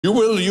You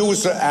will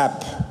use an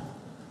app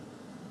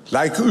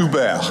like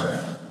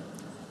Uber,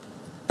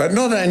 but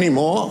not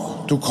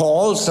anymore to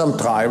call some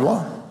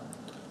driver,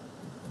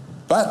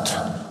 but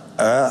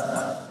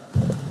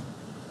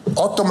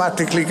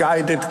automatically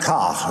guided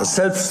car, a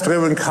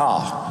self-driven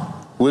car,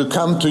 will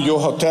come to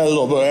your hotel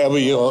or wherever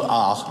you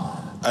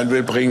are and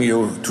will bring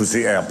you to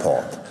the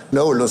airport.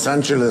 No, Los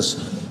Angeles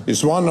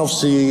is one of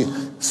the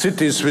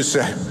cities with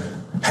the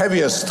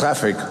heaviest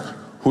traffic,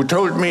 who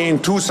told me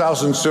in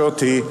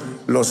 2030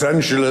 Los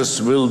Angeles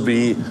will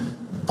be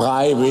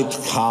private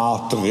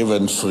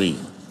car-driven free.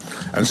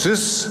 And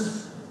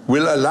this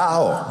will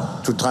allow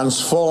to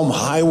transform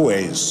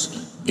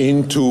highways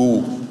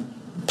into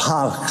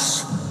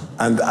parks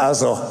and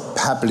other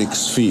public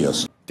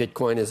spheres.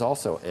 Bitcoin is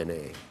also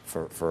NA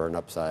for an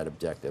upside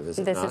objective, is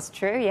it not? This is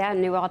true, yeah,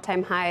 new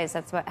all-time highs,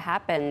 that's what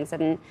happens.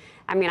 And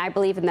I mean, I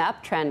believe in the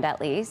uptrend at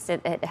least.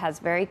 It has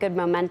very good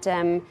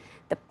momentum.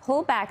 The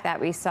pullback that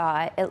we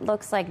saw, it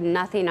looks like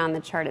nothing on the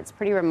chart. It's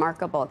pretty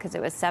remarkable because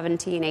it was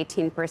 17,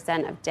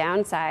 18% of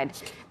downside,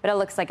 but it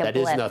looks like a blip.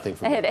 That is nothing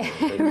for me.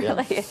 It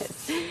really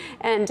is.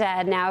 And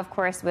now, of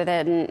course,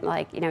 within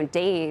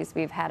days,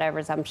 we've had a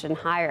resumption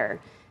higher.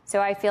 So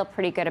I feel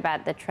pretty good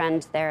about the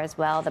trend there as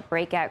well. The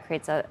breakout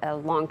creates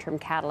a long-term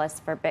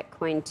catalyst for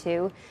Bitcoin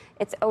too.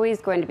 It's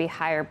always going to be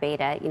higher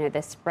beta. You know,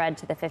 the spread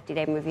to the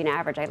 50-day moving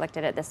average, I looked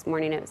at it this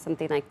morning, it was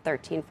something like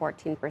 13,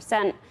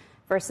 14%.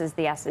 Versus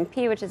the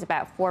S&P, which is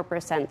about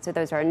 4%. So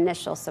those are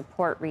initial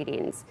support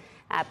readings.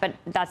 But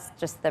that's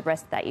just the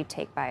risk that you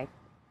take by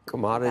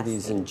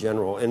commodities investing. in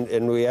general.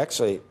 And we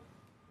actually,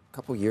 a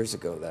couple years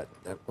ago, that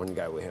one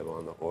guy we have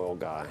on, the oil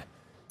guy,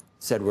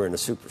 said we're in a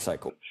super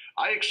cycle.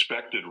 I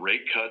expected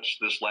rate cuts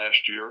this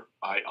last year.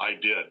 I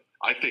did.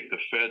 I think the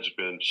Fed's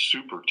been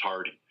super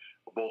tardy,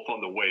 both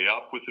on the way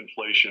up with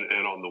inflation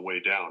and on the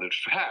way down. In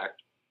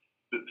fact,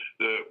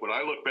 when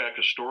I look back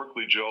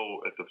historically,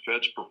 Joe, at the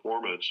Fed's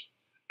performance,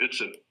 it's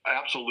an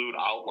absolute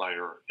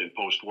outlier in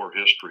post-war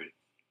history.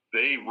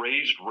 They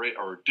raised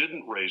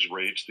didn't raise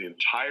rates the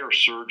entire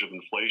surge of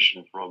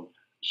inflation from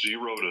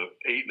 0 to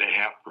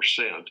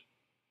 8.5%,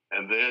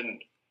 and then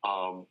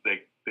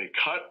they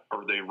cut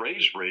or they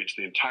raised rates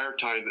the entire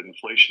time that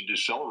inflation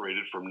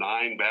decelerated from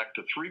 9 back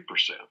to 3%.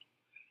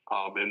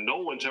 And no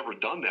one's ever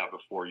done that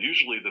before.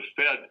 Usually, the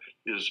Fed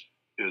is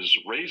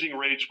raising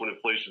rates when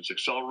inflation is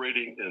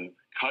accelerating and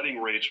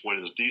cutting rates when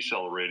it's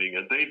decelerating,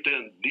 and they've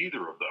done neither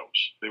of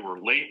those. They were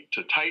late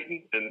to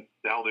tighten, and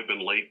now they've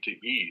been late to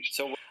ease.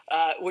 So,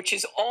 which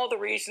is all the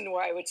reason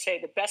why I would say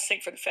the best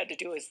thing for the Fed to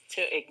do is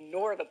to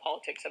ignore the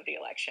politics of the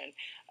election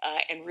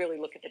and really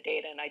look at the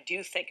data. And I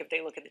do think if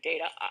they look at the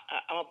data,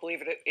 I'm a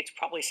believer that it's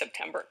probably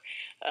September.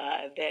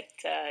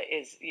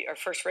 Is our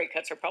first rate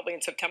cuts are probably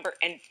in September,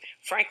 and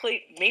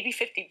frankly, maybe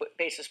 50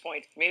 basis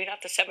points, maybe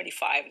not the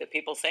 75 that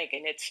people think.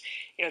 And it's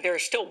there are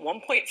still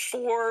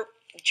 1.4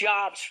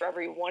 jobs for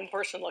every one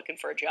person looking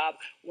for a job.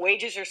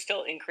 Wages are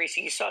still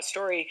increasing. You saw a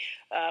story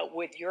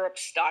with Europe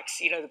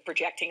stocks,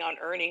 projecting on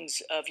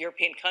earnings of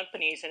European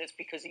companies, and it's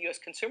because the U.S.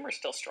 consumer is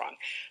still strong.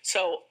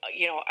 So,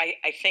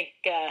 I think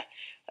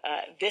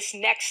this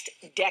next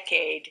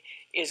decade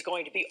is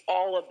going to be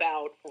all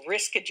about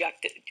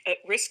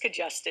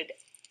risk-adjusted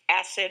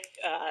asset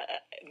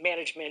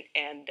management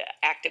and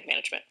active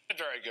management. A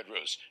very good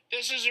ruse.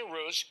 This is a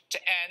ruse to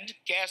end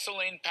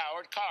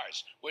gasoline-powered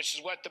cars, which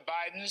is what the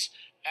Bidens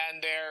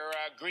and their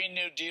Green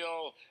New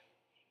Deal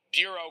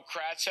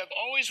bureaucrats have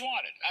always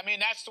wanted. I mean,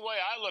 that's the way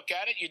I look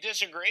at it. You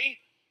disagree?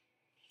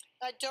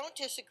 I don't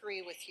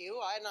disagree with you,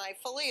 and I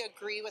fully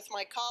agree with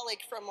my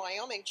colleague from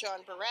Wyoming, John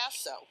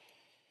Barrasso.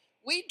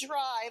 We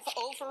drive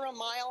over a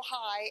mile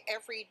high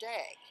every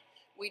day.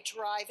 We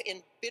drive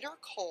in bitter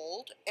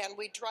cold, and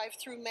we drive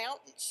through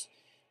mountains.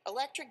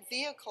 Electric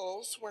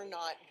vehicles were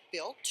not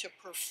built to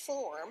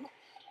perform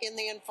in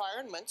the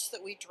environments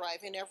that we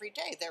drive in every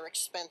day. They're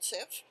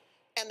expensive,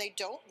 and they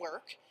don't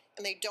work,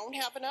 and they don't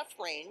have enough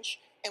range,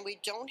 and we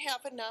don't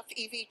have enough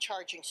EV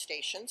charging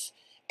stations.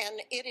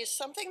 And it is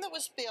something that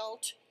was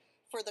built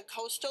for the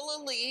coastal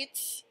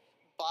elites,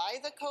 by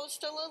the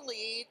coastal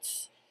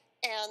elites,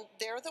 and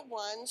they're the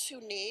ones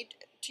who need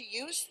to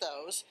use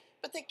those.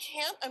 But they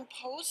can't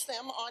impose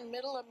them on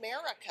middle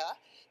America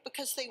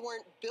because they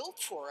weren't built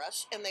for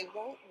us and they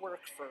won't work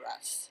for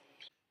us.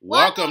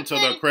 Welcome to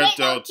the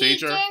Crypto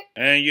Teacher.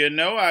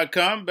 And I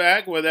come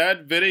back with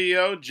that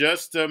video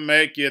just to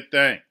make you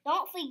think.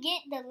 Don't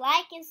forget to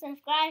like and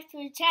subscribe to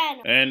the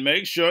channel. And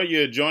make sure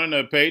you're joining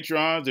the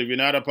Patrons. If you're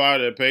not a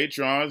part of the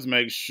Patrons,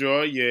 make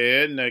sure you're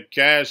hitting the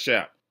Cash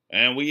App.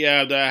 And we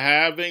have the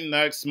halving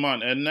next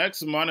month. And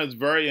next month is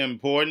very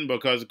important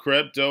because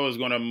crypto is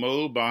going to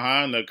move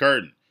behind the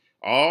curtain.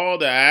 All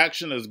the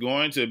action is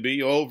going to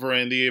be over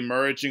in the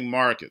emerging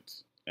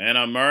markets. And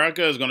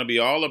America is going to be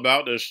all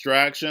about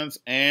distractions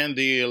and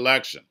the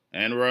election.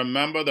 And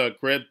remember, the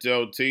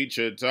Crypto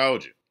Teacher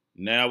told you.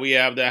 Now we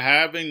have the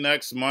halving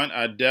next month.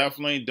 I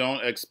definitely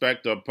don't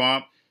expect a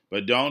pump.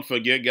 But don't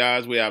forget,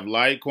 guys, we have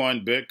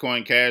Litecoin,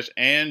 Bitcoin Cash,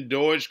 and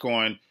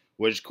Dogecoin,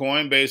 which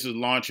Coinbase is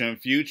launching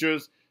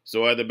futures.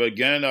 So at the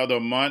beginning of the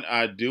month,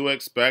 I do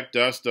expect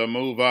us to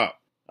move up.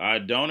 I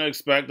don't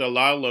expect a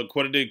lot of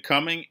liquidity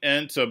coming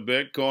into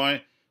Bitcoin,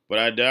 but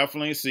I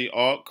definitely see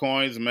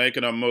altcoins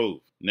making a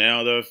move.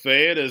 Now, the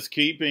Fed is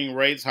keeping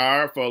rates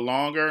higher for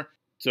longer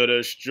to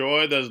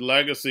destroy this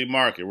legacy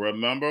market.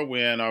 Remember,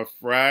 we're in a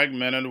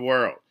fragmented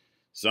world.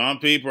 Some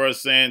people are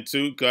saying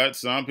 2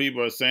 cuts, some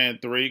people are saying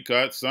 3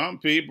 cuts, some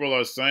people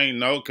are saying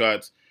no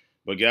cuts.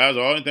 But guys,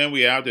 the only thing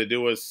we have to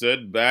do is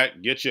sit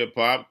back, get your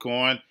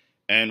popcorn,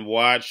 and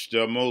watch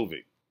the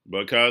movie.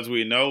 Because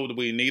we know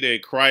we need a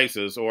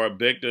crisis or a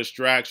big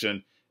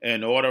distraction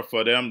in order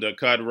for them to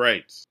cut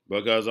rates.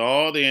 Because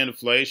all the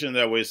inflation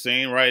that we're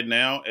seeing right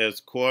now is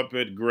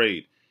corporate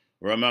greed.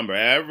 Remember,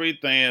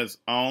 everything is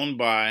owned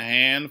by a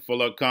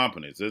handful of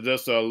companies. It's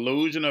just an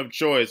illusion of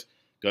choice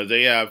because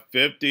they have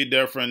 50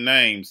 different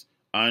names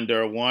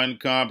under one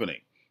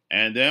company.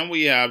 And then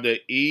we have the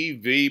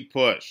EV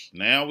push.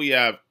 Now we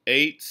have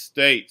 8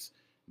 states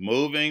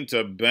moving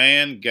to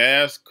ban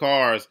gas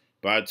cars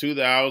by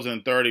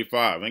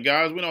 2035. And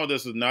guys, we know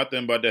this is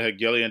nothing but the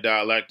Hegelian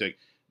dialectic.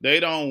 They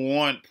don't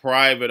want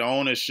private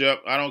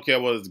ownership. I don't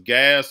care whether it's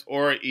gas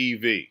or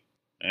EV.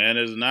 And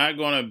it's not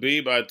going to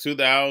be by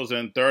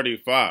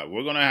 2035.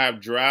 We're going to have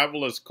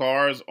driverless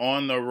cars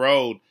on the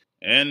road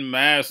in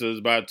masses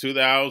by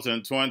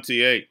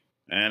 2028.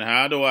 And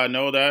how do I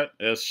know that?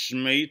 It's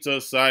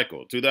Shemitah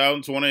cycle.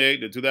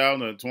 2028 to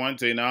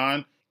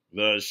 2029,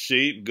 the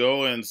sheep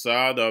go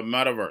inside the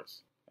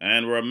metaverse.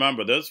 And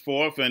remember, this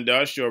fourth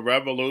industrial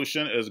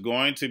revolution is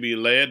going to be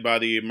led by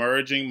the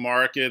emerging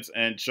markets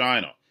in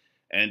China.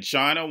 And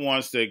China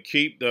wants to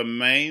keep the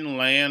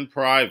mainland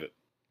private.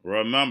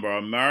 Remember,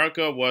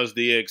 America was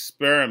the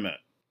experiment.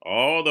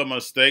 All the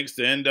mistakes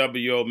the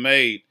NWO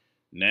made,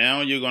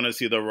 now you're going to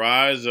see the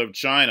rise of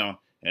China,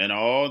 and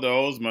all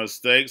those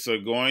mistakes are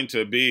going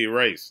to be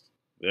erased.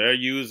 They're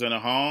using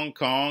Hong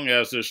Kong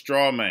as a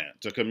straw man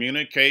to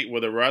communicate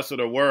with the rest of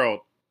the world,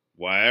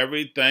 while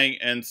everything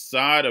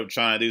inside of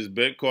China, these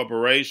big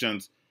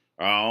corporations,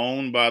 are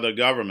owned by the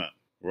government.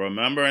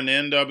 Remember in the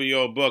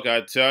NWO book,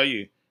 I tell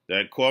you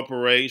that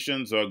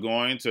corporations are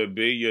going to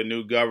be your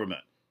new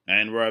government.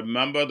 And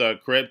remember, the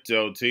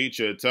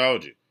Cryptoteacher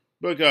told you,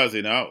 because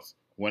he knows.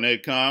 When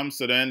it comes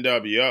to the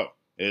NWO,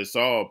 it's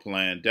all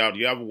planned out.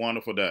 You have a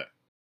wonderful day.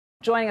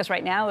 Joining us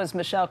right now is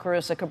Michelle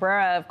Carusa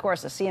Cabrera, of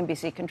course, a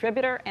CNBC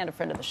contributor and a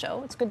friend of the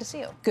show. It's good to see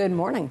you. Good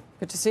morning.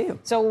 Good to see you.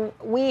 So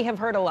we have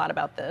heard a lot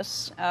about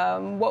this.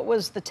 What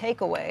was the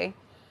takeaway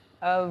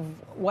of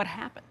what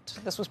happened?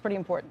 This was pretty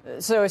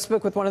important. So I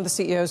spoke with one of the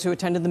CEOs who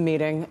attended the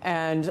meeting,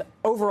 and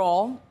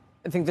overall,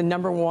 I think the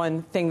number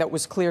one thing that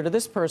was clear to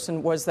this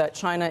person was that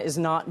China is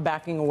not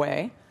backing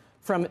away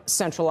from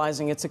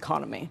centralizing its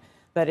economy,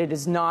 that it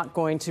is not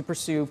going to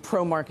pursue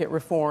pro-market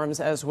reforms,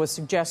 as was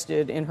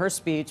suggested in her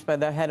speech by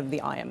the head of the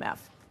IMF,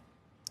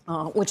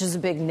 which is a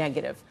big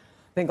negative.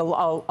 I think a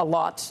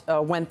lot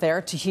went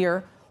there to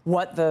hear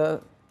what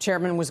the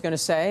chairman was going to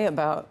say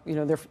about,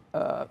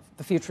 the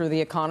future of the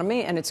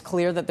economy, and it's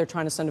clear that they're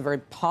trying to send a very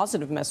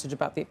positive message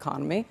about the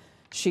economy.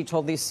 She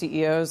told these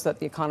CEOs that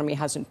the economy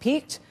hasn't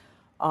peaked,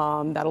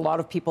 that a lot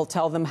of people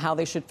tell them how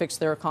they should fix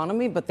their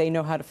economy, but they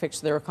know how to fix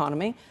their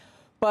economy.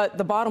 But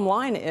the bottom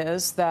line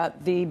is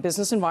that the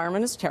business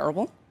environment is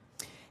terrible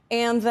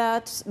and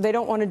that they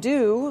don't want to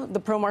do the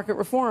pro-market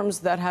reforms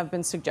that have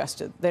been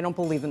suggested. They don't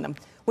believe in them.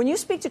 When you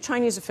speak to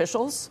Chinese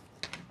officials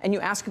and you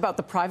ask about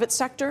the private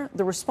sector,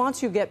 the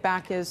response you get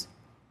back is,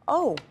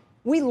 oh,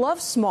 we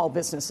love small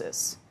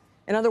businesses.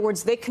 In other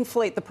words, they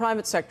conflate the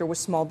private sector with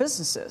small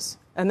businesses.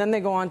 And then they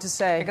go on to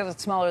say... Because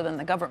it's smaller than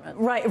the government.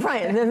 Right.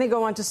 And then they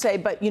go on to say,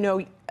 but,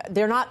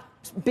 they're not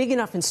big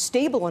enough and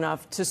stable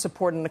enough to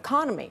support an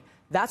economy.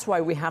 That's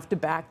why we have to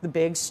back the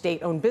big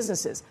state-owned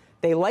businesses.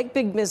 They like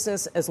big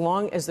business as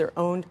long as they're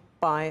owned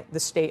by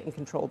the state and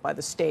controlled by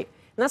the state.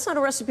 And that's not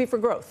a recipe for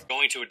growth.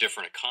 Going to a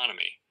different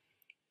economy,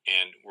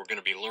 and we're going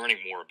to be learning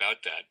more about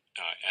that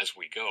as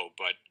we go.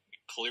 But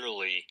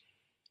clearly,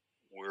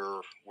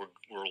 we're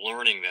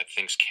learning that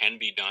things can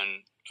be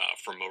done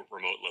from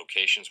remote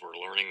locations.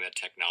 We're learning that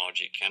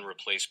technology can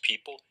replace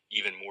people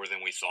even more than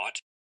we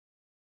thought.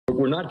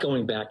 We're not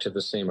going back to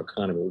the same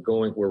economy.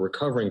 We're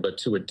recovering, but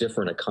to a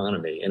different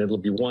economy, and it'll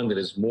be one that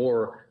is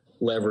more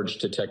leveraged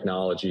to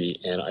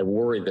technology. And I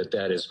worry that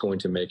that is going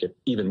to make it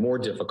even more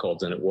difficult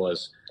than it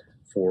was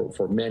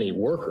for many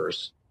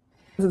workers.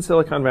 In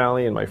Silicon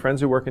Valley, and my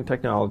friends who work in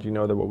technology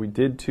know that what we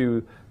did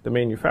to the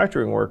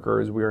manufacturing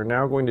workers, we are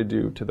now going to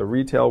do to the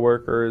retail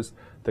workers,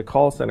 the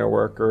call center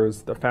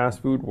workers, the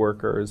fast food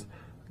workers,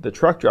 the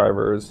truck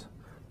drivers,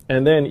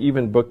 and then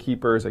even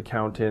bookkeepers,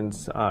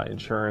 accountants,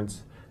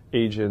 insurance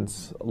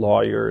agents,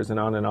 lawyers, and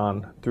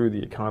on through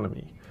the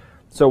economy.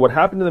 So what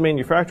happened to the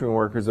manufacturing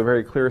workers is a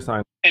very clear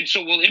sign. And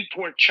so we'll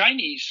import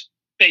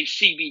Chinese-based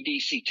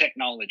CBDC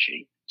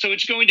technology. So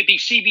it's going to be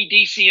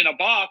CBDC in a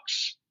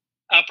box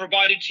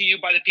provided to you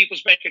by the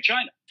People's Bank of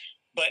China.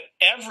 But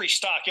every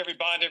stock, every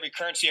bond, every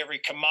currency, every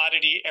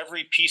commodity,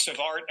 every piece of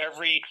art,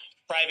 every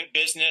private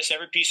business,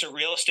 every piece of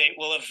real estate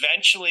will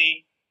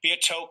eventually be a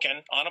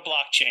token on a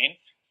blockchain,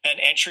 an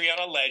entry on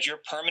a ledger,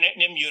 permanent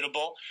and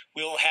immutable.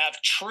 We will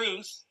have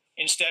truth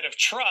instead of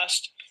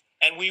trust.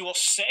 and we will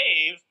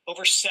save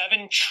over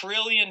 $7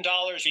 trillion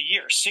a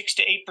year. 6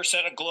 to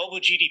 8% of global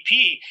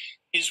GDP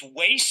is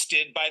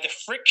wasted by the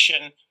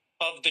friction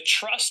of the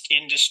trust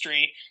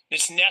industry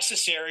that's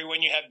necessary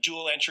when you have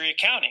dual entry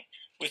accounting.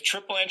 With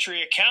triple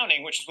entry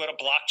accounting, which is what a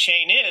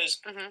blockchain is,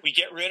 we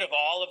get rid of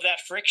all of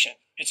that friction.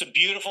 It's a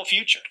beautiful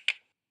future.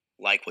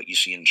 Like what you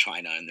see in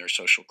China and their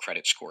social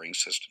credit scoring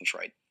systems,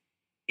 right?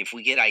 If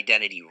we get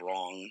identity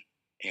wrong,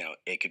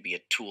 it could be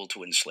a tool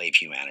to enslave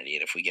humanity.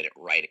 And if we get it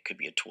right, it could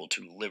be a tool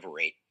to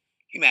liberate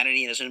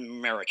humanity. And as an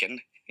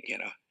American,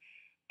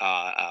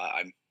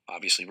 I'm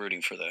obviously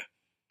rooting for the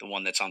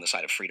one that's on the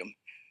side of freedom.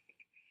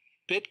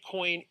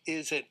 Bitcoin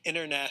is an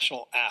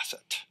international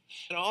asset.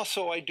 And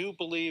also, I do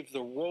believe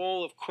the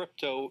role of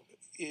crypto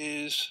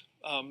is,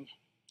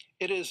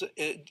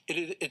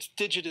 it's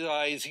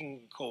digitizing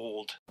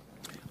gold.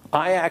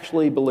 I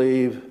actually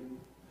believe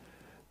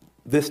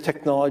this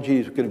technology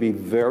is going to be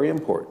very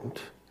important.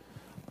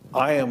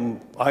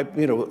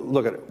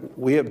 Look at it.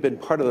 We have been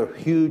part of the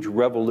huge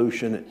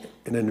revolution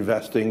in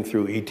investing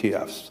through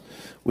ETFs.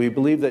 We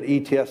believe that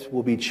ETFs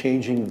will be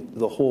changing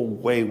the whole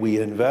way we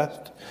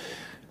invest.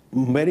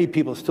 Many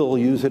people still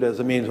use it as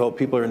a means,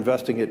 people are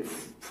investing it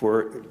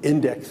for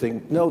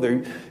indexing. No,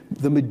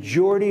 the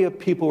majority of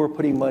people who are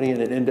putting money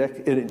in in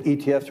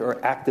ETFs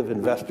are active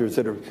investors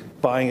that are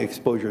buying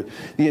exposure.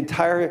 The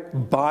entire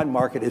bond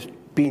market is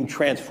being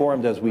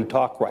transformed as we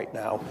talk right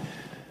now.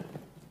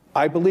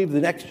 I believe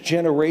the next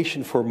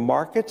generation for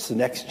markets, the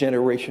next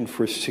generation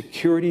for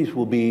securities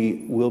will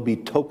be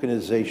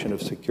tokenization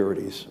of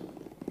securities.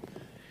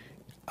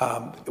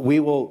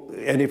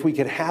 And if we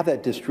can have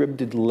that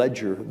distributed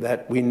ledger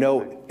that we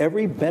know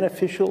every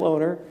beneficial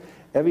owner,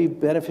 every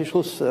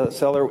beneficial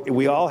seller,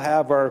 we all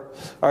have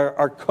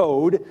our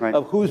code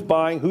of who's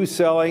buying, who's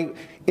selling,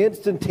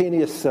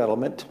 instantaneous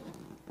settlement.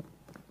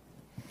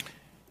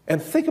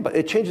 And think about it,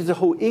 it changes the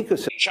whole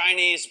ecosystem.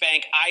 Chinese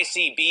bank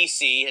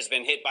ICBC has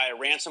been hit by a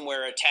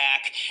ransomware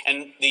attack,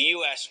 and the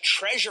U.S.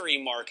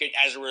 Treasury market,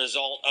 as a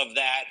result of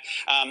that,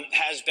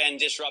 has been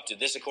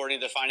disrupted. This, according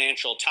to the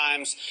Financial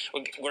Times.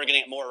 We're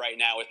getting more right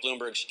now with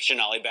Bloomberg's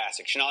Shonali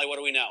Bassick. Shonali, what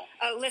do we know?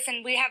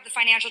 Listen, we have the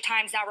Financial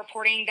Times now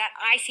reporting that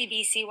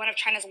ICBC, one of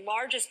China's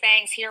largest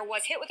banks here,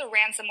 was hit with a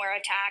ransomware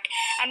attack.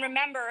 And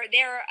remember,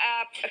 they're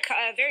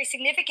a very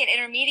significant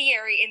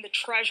intermediary in the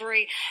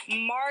Treasury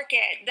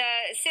market.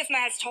 The SIFMA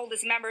has told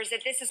its members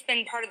that this has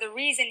been part of the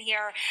reason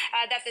here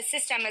that the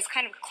system is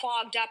kind of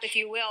clogged up, if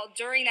you will,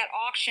 during that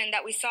auction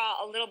that we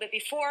saw a little bit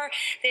before.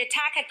 The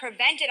attack had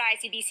prevented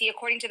ICBC,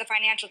 according to the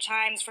Financial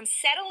Times, from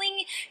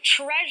settling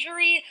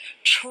Treasury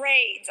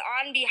trades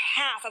on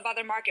behalf of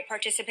other market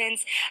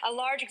participants. A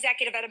large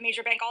executive at a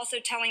major bank also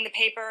telling the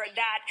paper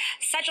that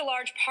such a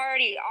large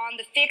party on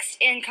the fixed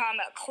income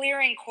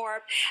clearing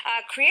corp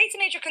creates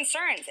major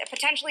concerns,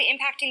 potentially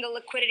impacting the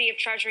liquidity of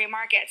Treasury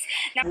markets.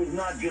 Now, it was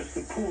not just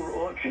a poor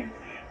auction.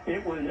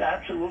 It was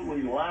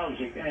absolutely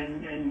lousy,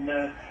 and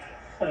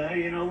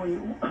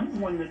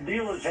when the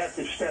dealers have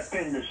to step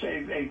in to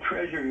save a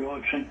treasury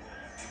auction,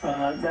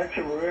 that's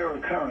a rare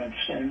occurrence.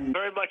 And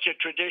very much a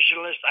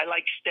traditionalist. I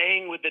like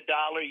staying with the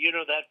dollar. You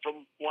know that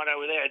from when I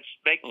was there. It's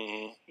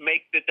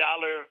make the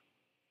dollar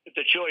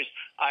the choice.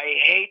 I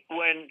hate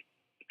when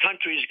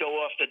countries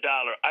go off the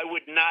dollar. I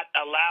would not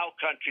allow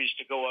countries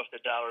to go off the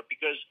dollar,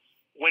 because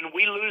when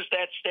we lose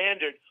that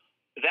standard,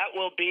 that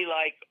will be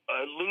like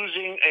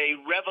losing a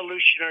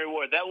revolutionary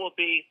war. That will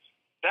be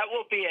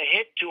a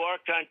hit to our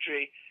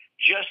country,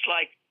 just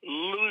like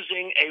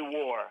losing a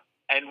war.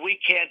 And we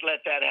can't let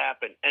that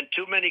happen. And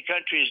too many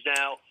countries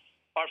now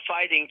are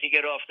fighting to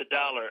get off the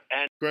dollar.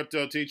 And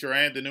Cryptoteacher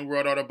and the New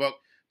World Order book,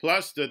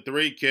 plus the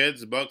 3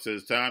 Kids books.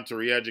 It's time to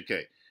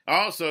re-educate.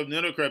 Also,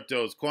 new to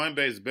cryptos,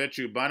 Coinbase,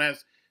 Bitrue,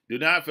 Binance. Do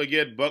not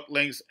forget book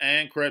links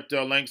and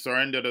crypto links are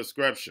in the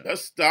description. The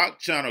stock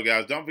channel,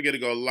 guys. Don't forget to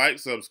go like,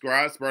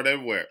 subscribe, spread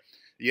everywhere.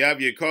 You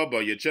have your Kobo,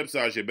 your chip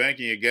stocks, your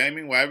banking, your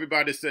gaming. While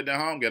everybody's sitting at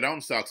home, get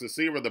home stocks, the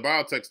Seaver, the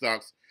biotech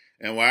stocks.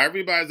 And while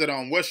everybody's at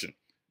home wishing,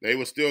 they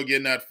were still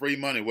getting that free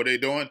money. What are they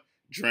doing?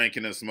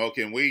 Drinking and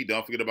smoking weed.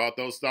 Don't forget about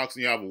those stocks,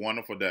 and you have a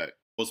wonderful day.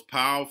 The most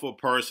powerful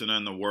person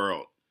in the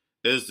world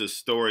is the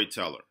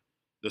storyteller.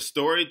 The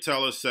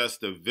storyteller sets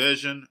the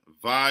vision,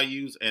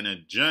 values, and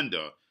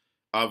agenda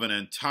of an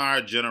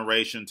entire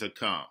generation to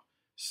come.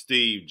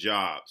 Steve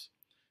Jobs.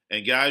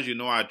 And guys, you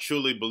know I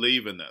truly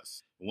believe in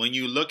this. When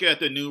you look at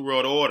the New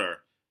World Order,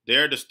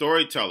 they're the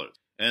storytellers.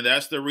 And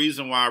that's the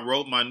reason why I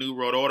wrote my New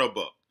World Order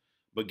book.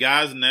 But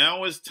guys,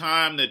 now it's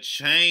time to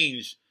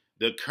change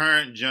the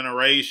current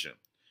generation.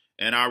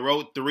 And I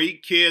wrote 3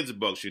 kids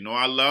books. You know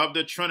I love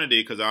the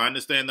Trinity because I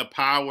understand the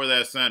power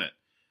that's in it.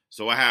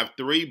 So I have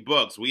 3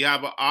 books. We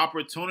have an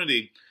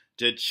opportunity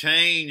to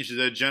change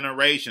the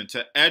generation,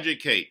 to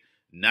educate.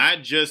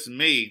 Not just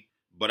me,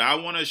 but I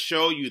want to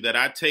show you that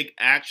I take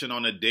action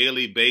on a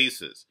daily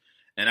basis.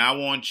 And I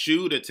want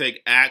you to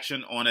take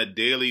action on a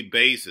daily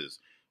basis.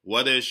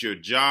 Whether it's your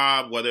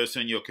job, whether it's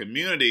in your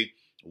community,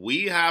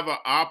 we have an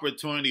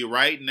opportunity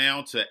right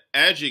now to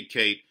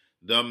educate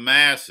the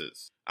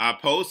masses. I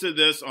posted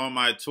this on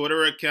my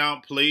Twitter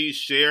account. Please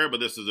share, but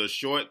this is a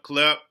short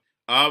clip.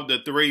 of the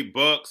 3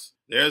 books,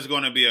 there's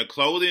going to be a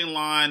clothing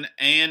line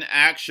and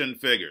action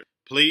figures.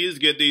 Please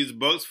get these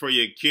books for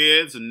your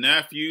kids,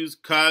 nephews,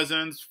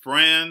 cousins,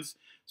 friends,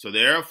 so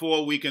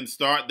therefore we can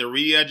start the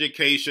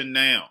re-education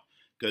now.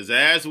 Because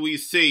as we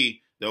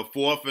see, the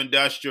 4th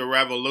Industrial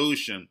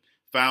Revolution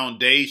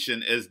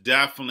foundation is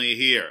definitely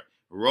here.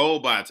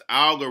 Robots,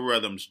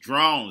 algorithms,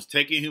 drones,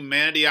 taking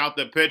humanity out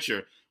the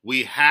picture.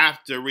 We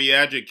have to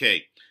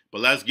re-educate.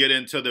 But let's get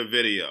into the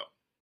video.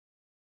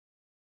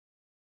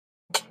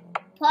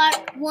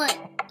 Part 1.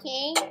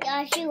 King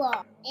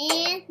Joshua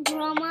and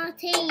Grandma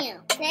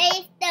Tam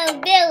save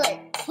the village.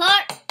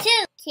 Part 2.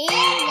 King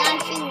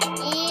Joshua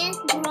and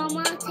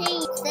Grandma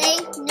Tam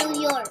save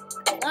New York.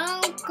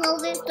 From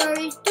COVID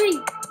Stories 3.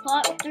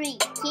 Part 3.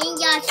 King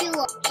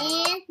Joshua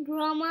and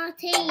Grandma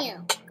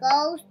Tam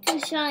goes to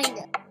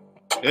China.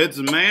 It's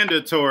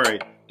mandatory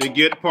to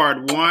get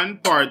part 1,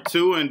 part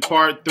 2, and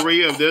part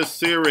 3 of this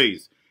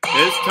series.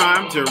 It's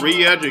time to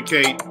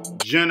re-educate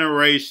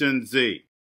Generation Z.